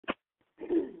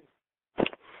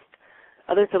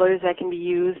Other fillers that can be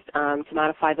used to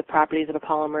modify the properties of a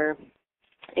polymer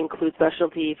include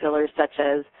specialty fillers such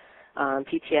as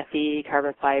PTFE,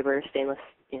 carbon fiber, stainless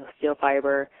steel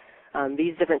fiber.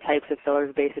 These different types of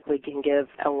fillers basically can give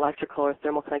electrical or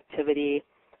thermal conductivity,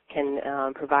 can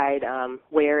provide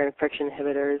wear and friction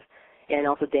inhibitors, and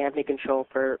also dampening control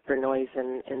for noise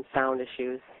and sound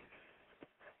issues.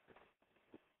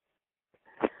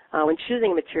 When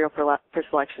choosing a material for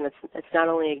selection, it's not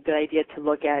only a good idea to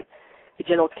look at the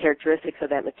general characteristics of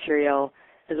that material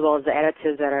as well as the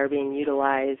additives that are being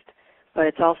utilized, but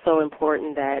it's also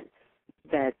important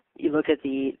that you look at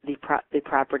the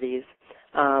properties.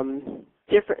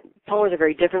 Polymers are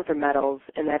very different from metals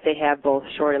in that they have both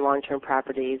short and long-term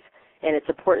properties, and it's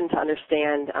important to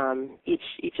understand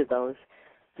each of those.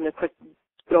 I'm going to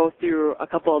go through a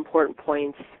couple important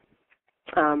points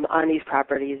on these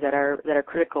properties that are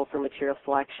critical for material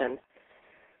selection.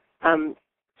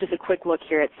 Just a quick look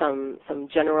here at some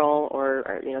general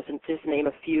or just name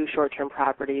a few short-term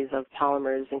properties of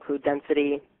polymers include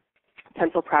density,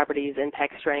 tensile properties,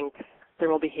 impact strength,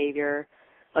 thermal behavior,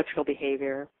 electrical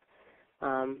behavior.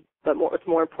 But what's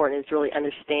more important is to really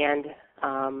understand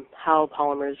how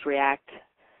polymers react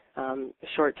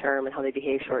short-term and how they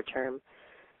behave short-term.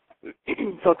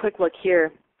 So a quick look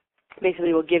here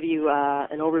basically will give you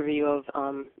an overview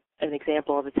of an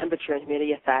example of the temperature and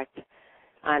humidity effect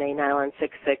on a nylon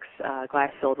 6,6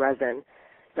 glass-filled resin.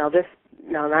 Now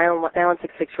nylon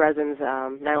 6,6 resins,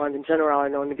 nylons in general, are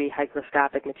known to be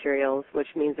hygroscopic materials, which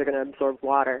means they're going to absorb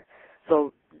water.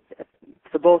 So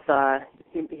both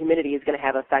humidity is going to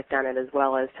have an effect on it as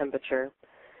well as temperature.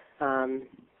 So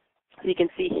you can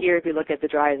see here, if you look at the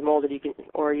dry as molded,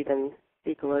 or even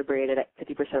equilibrated at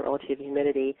 50% relative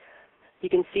humidity, you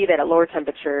can see that at lower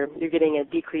temperature, you're getting a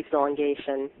decrease in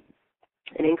elongation,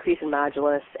 an increase in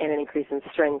modulus, and an increase in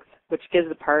strength, which gives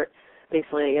the part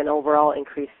basically an overall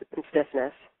increase in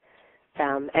stiffness.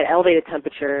 At elevated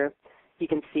temperature, you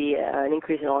can see an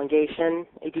increase in elongation,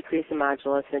 a decrease in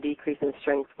modulus, and a decrease in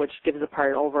strength, which gives the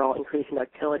part an overall increase in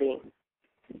ductility.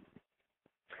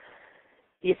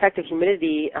 The effect of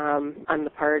humidity on the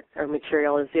part or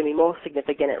material is going to be most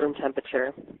significant at room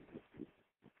temperature.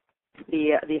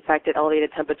 The effect at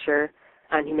elevated temperature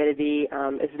on humidity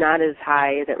is not as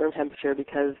high as at room temperature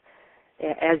because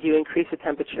as you increase the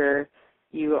temperature,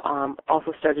 you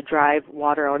also start to drive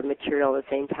water out of the material at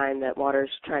the same time that water is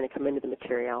trying to come into the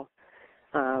material.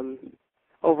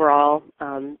 Overall,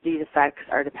 these effects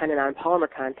are dependent on polymer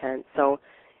content, so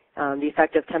the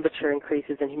effect of temperature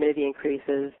increases and humidity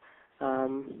increases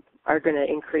are going to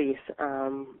increase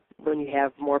when you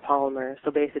have more polymer.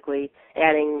 So basically,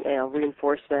 adding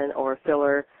reinforcement or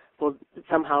filler will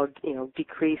somehow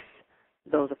decrease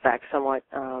those effects somewhat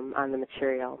on the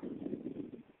material.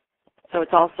 So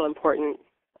it's also important,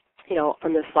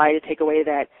 from this slide to take away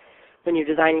that when you're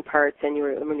designing parts and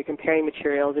when you're comparing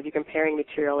materials, if you're comparing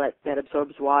material that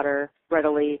absorbs water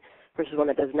readily versus one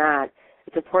that does not,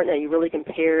 it's important that you really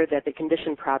compare the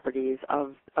condition properties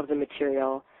of the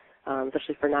material,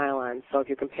 especially for nylon. So if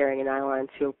you're comparing a nylon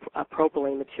to a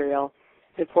propylene material,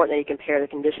 it's important that you compare the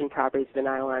condition properties of the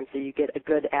nylon so you get a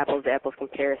good apples-to-apples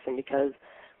comparison, because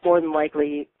more than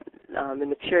likely the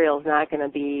material is not going to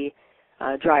be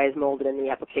dry as molded in the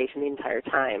application the entire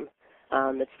time.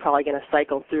 It's probably going to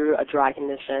cycle through a dry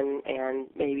condition and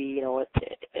maybe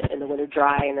in the winter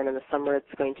dry, and then in the summer it's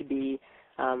going to be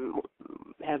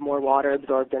have more water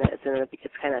absorbed in it.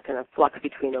 It's kind of flux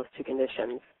between those two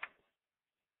conditions.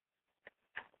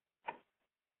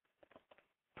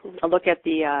 I'll look at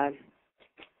the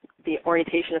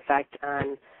orientation effect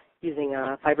on using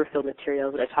fiber-filled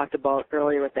materials that I talked about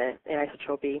earlier with the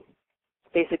anisotropy.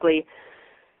 Basically,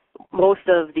 most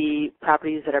of the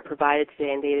properties that are provided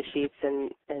today in data sheets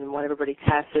and what everybody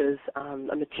tests is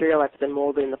a material that's been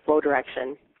molded in the flow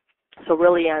direction. So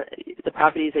really the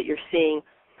properties that you're seeing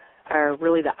are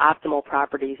really the optimal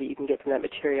properties that you can get from that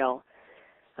material.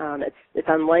 It's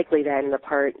unlikely that in the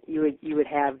part you would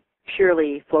have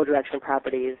purely flow direction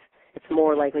properties. It's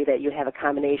more likely that you have a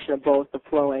combination of both the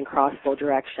flow and cross-flow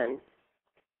direction.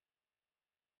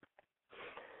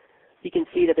 You can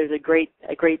see that there's a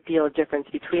great deal of difference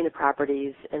between the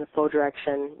properties in the flow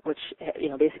direction, which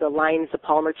basically aligns the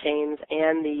polymer chains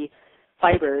and the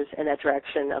fibers in that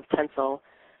direction of tensile,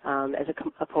 as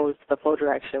opposed to the flow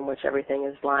direction, which everything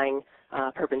is lying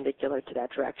perpendicular to that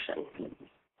direction.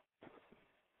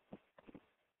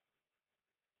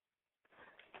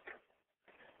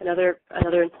 Another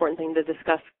important thing to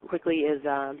discuss quickly is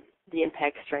the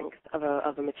impact strength of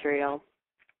a material.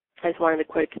 I just wanted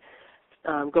to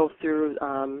go through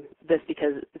this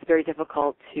because it's very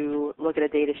difficult to look at a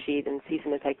data sheet and see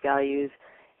some impact values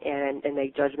and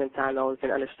make judgments on those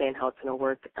and understand how it's going to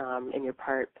work in your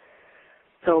part.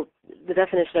 So the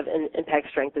definition of impact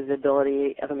strength is the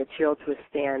ability of a material to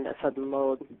withstand a sudden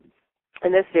load.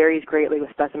 And this varies greatly with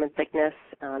specimen thickness,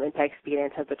 impact speed,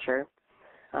 and temperature.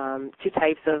 Two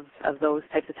types of those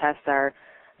types of tests are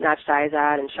notched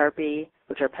IZOD and Sharpie,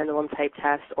 which are pendulum type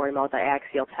tests, or a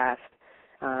multi-axial test.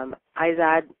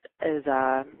 IZOD is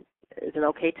an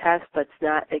okay test, but it's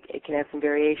not. It can have some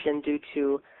variation due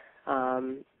to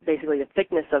basically the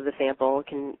thickness of the sample.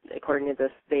 Can, according to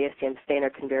the ASTM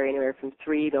standard, can vary anywhere from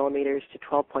 3 millimeters to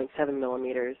 12.7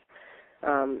 millimeters,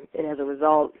 and as a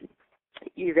result,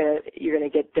 you're gonna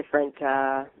get different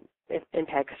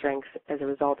impact strengths as a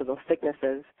result of those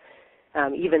thicknesses.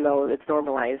 Even though it's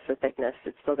normalized for thickness,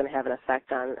 it's still going to have an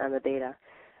effect on the data.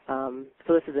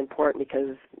 So this is important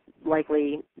because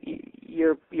likely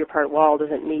your part wall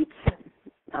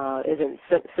isn't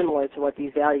similar to what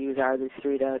these values are, these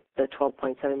 3 to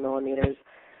 12.7 millimeters.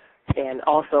 And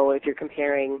also, if you're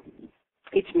comparing,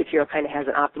 each material kind of has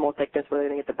an optimal thickness where they're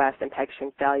going to get the best impact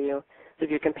strength value. So if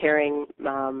you're comparing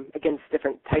against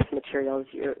different types of materials,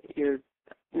 you're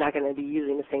not going to be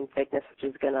using the same thickness, which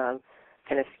is going to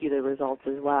kind of skew the results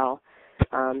as well.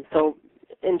 So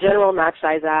in general, notched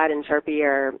IZOD and Sharpie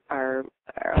are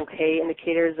okay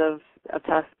indicators of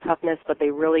toughness, but they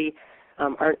really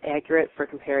aren't accurate for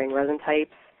comparing resin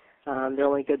types. They're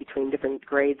only good between different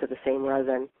grades of the same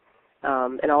resin.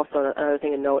 And also another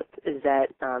thing to note is that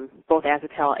both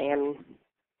acetal and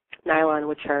nylon,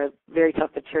 which are very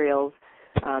tough materials,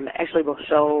 actually will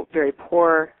show very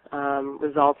poor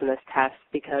results in this test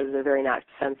because they're very notch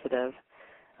sensitive.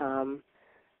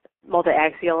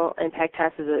 Multi-axial impact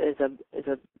test is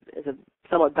a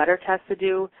somewhat better test to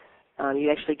do.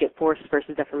 You actually get force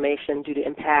versus deformation due to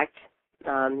impact.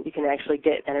 You can actually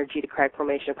get energy to crack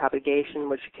formation and propagation,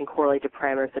 which can correlate to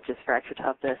parameters such as fracture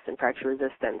toughness and fracture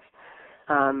resistance.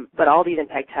 But all these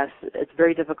impact tests, it's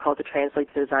very difficult to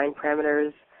translate to design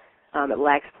parameters. It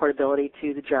lacks portability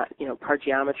to the part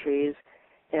geometries,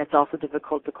 and it's also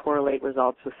difficult to correlate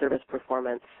results with service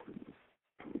performance.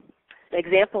 An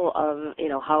example of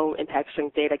how impact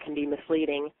strength data can be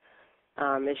misleading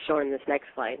is shown in this next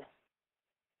slide.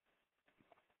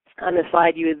 On this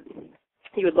slide, you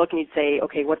would look and you'd say,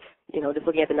 okay, what's just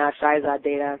looking at the notched IZOD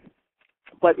data,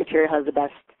 what material has the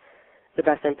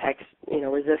best impact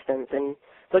resistance? And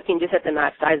looking just at the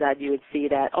notched IZOD, you would see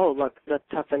that, oh, look, the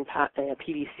toughened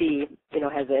PVC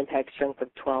has an impact strength of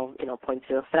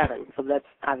 12.07, so that's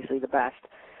obviously the best.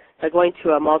 So going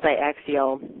to a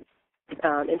multi-axial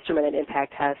instrumented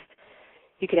impact test,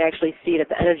 you can actually see that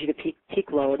the energy to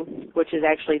peak load, which is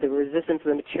actually the resistance of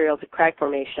the material to crack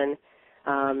formation,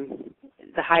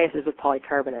 the highest is with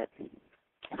polycarbonate.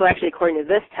 So actually, according to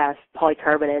this test,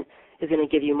 polycarbonate is going to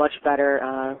give you much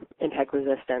better impact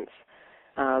resistance.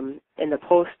 And the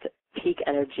post-peak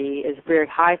energy is very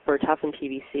high for toughened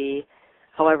PVC.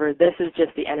 However, this is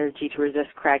just the energy to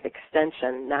resist crack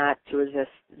extension, not to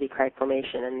resist the crack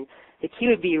formation. And the key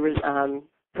would be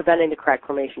preventing the crack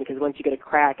formation, because once you get a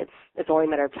crack, it's only a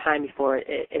matter of time before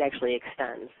it actually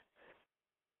extends.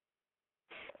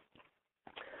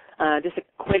 Just a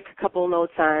quick couple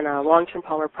notes on long-term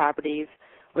polymer properties,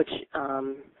 which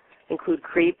include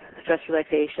creep, stress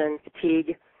relaxation,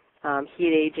 fatigue,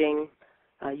 heat aging,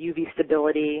 UV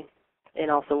stability, and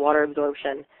also water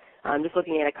absorption. I'm just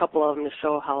looking at a couple of them to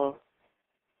show how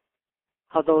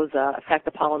those affect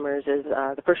the polymers. Is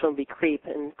the first one would be creep,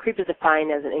 and creep is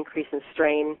defined as an increase in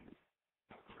strain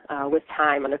with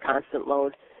time under constant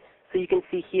load. So you can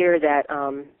see here that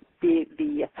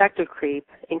the effect of creep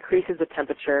increases with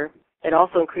temperature. It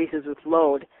also increases with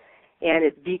load, and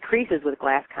it decreases with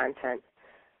glass content.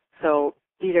 So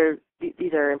these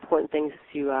are important things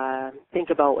to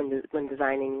think about when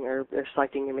designing or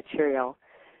selecting your material.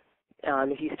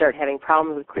 If you start having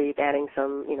problems with creep, adding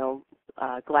some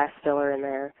glass filler in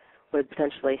there would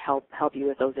potentially help you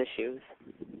with those issues.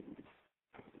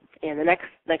 And the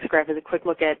next graph is a quick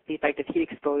look at the effect of heat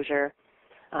exposure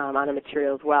on a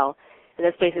material as well. And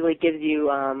this basically gives you,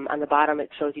 on the bottom, it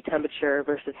shows you temperature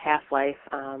versus half-life.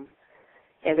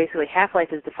 And basically, half-life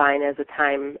is defined as the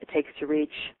time it takes to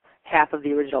reach half of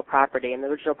the original property. And the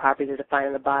original properties are defined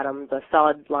on the bottom. The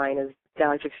solid line is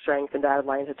dielectric strength, and dotted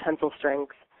lines are tensile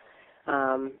strength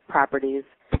properties.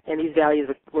 And these values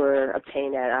were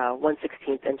obtained at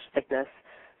 1/16 inch thickness.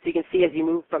 So you can see as you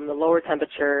move from the lower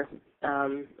temperature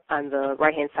on the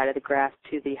right-hand side of the graph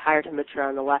to the higher temperature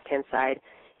on the left-hand side,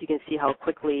 you can see how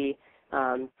quickly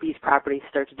these properties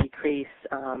start to decrease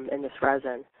in this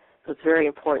resin. So it's very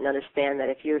important to understand that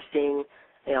if you're seeing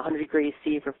 100 degrees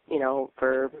C for,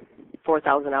 for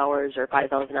 4,000 hours or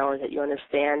 5,000 hours that you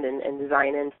understand and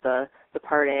design into the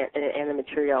part and the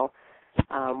material,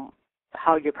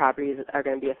 how your properties are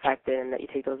going to be affected and that you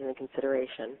take those into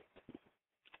consideration.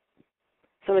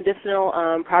 Some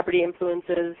additional property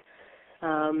influences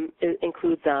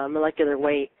includes molecular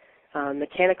weight.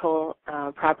 Mechanical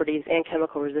properties and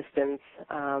chemical resistance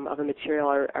of a material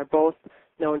are both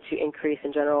known to increase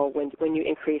in general when you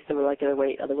increase the molecular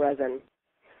weight of the resin.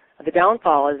 The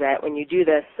downfall is that when you do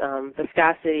this,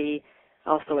 viscosity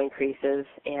also increases,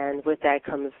 and with that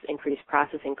comes increased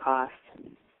processing costs.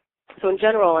 So in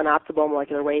general, an optimal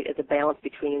molecular weight is a balance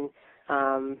between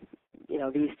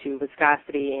these two,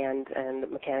 viscosity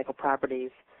and mechanical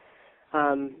properties.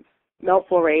 Melt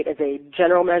flow rate is a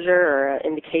general measure or an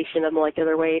indication of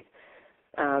molecular weight.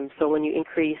 So when you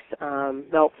increase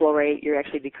melt flow rate, you're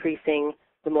actually decreasing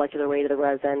the molecular weight of the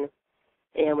resin.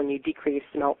 And when you decrease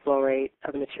the melt flow rate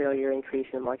of the material, you're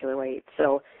increasing the molecular weight.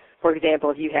 So, for example,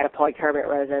 if you had a polycarbonate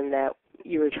resin that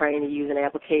you were trying to use in an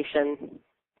application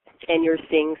and you're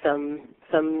seeing some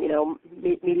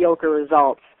mediocre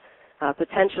results,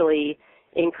 potentially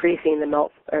increasing the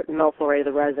melt flow rate of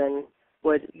the resin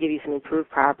would give you some improved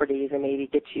properties and maybe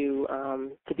get you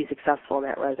to be successful in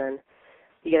that resin.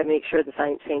 You got to make sure at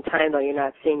the same time, though, you're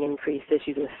not seeing increased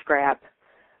issues with scrap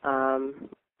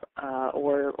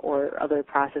or other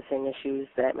processing issues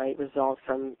that might result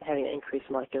from having an increased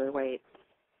molecular weight.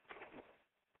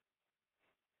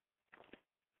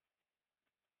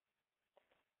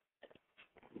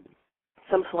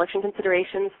 Some selection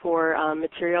considerations for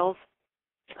materials.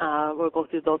 We'll go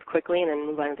through those quickly and then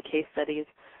move on to case studies.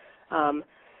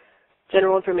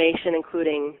 General information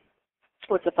including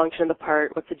what's the function of the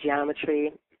part, what's the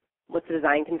geometry, what's the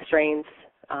design constraints,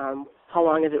 how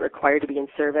long is it required to be in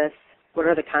service, what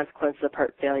are the consequences of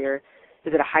part failure,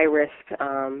 is it a high risk,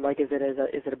 like is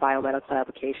it a biomedical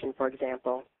application, for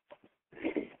example.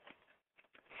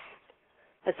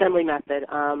 Assembly method,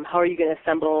 how are you going to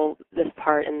assemble this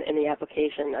part in the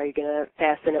application? Are you going to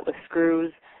fasten it with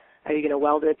screws? Are you going to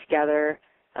weld it together?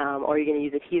 Or are you going to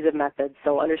use adhesive methods?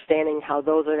 So understanding how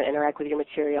those are going to interact with your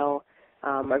material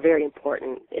are very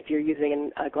important. If you're using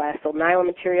a glass-filled nylon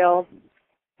material,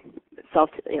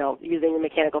 using the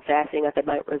mechanical fastening method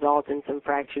might result in some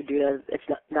fracture due to its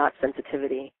not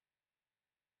sensitivity.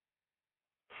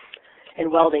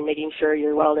 And welding, making sure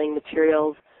you're welding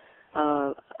materials,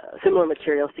 similar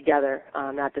materials together,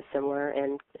 not dissimilar.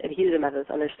 And adhesive methods,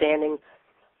 understanding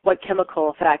what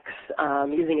chemical effects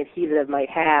using adhesive might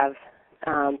have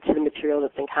to the material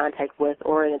that's in contact with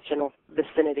or in its general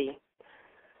vicinity.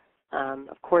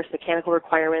 Of course, mechanical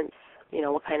requirements,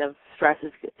 what kind of stress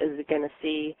is it going to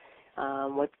see,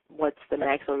 what's the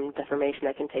maximum deformation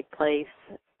that can take place,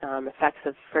 effects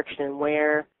of friction and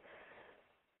wear,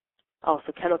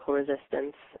 also chemical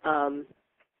resistance.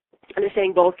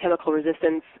 Understanding both chemical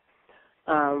resistance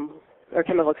or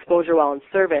chemical exposure while in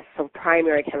service, so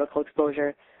primary chemical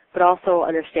exposure, but also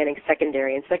understanding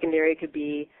secondary. And secondary could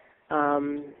be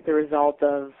the result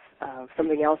of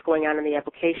something else going on in the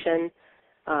application,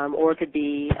 or it could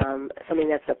be something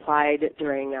that's applied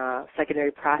during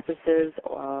secondary processes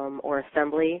or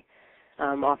assembly.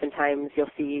 Oftentimes you'll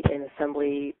see in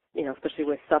assembly, especially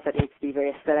with stuff that needs to be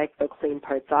very aesthetic, they'll clean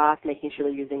parts off, making sure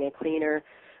they're using a cleaner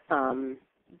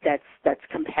that's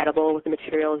compatible with the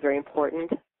material is very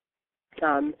important.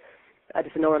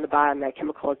 Just a note on the bottom that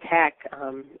chemical attack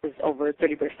is over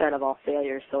 30% of all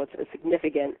failures, so it's a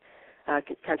significant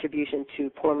contribution to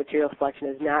poor material selection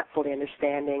is not fully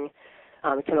understanding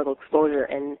chemical exposure.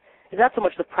 And it's not so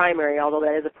much the primary, although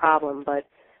that is a problem, but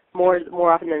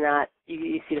more often than not,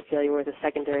 you see the failure with a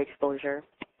secondary exposure.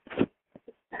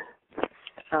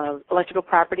 Electrical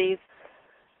properties,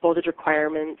 voltage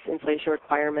requirements, insulation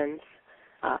requirements,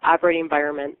 operating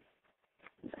environment,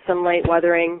 sunlight,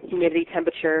 weathering, humidity,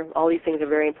 temperature, all these things are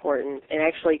very important. And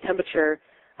actually temperature,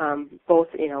 both,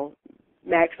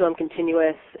 maximum,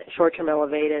 continuous, short-term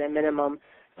elevated, and minimum,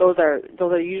 those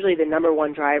are usually the number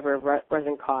one driver of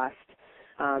resin cost.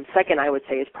 Second, I would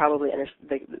say, is probably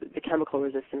the chemical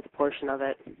resistance portion of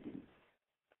it.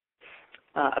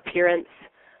 Appearance,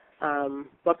 does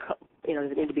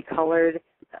it need to be colored?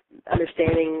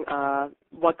 Understanding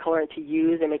what color to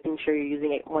use and making sure you're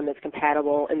using one that's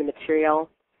compatible in the material.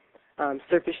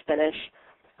 Surface finish.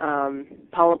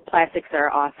 Plastics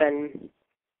are often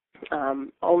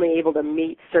only able to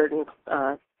meet certain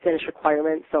finish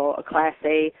requirements, so a Class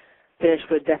A finish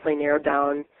would definitely narrow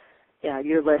down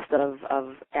your list of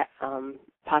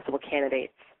possible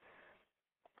candidates.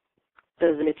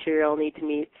 Does the material need to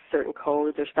meet certain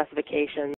codes or specifications?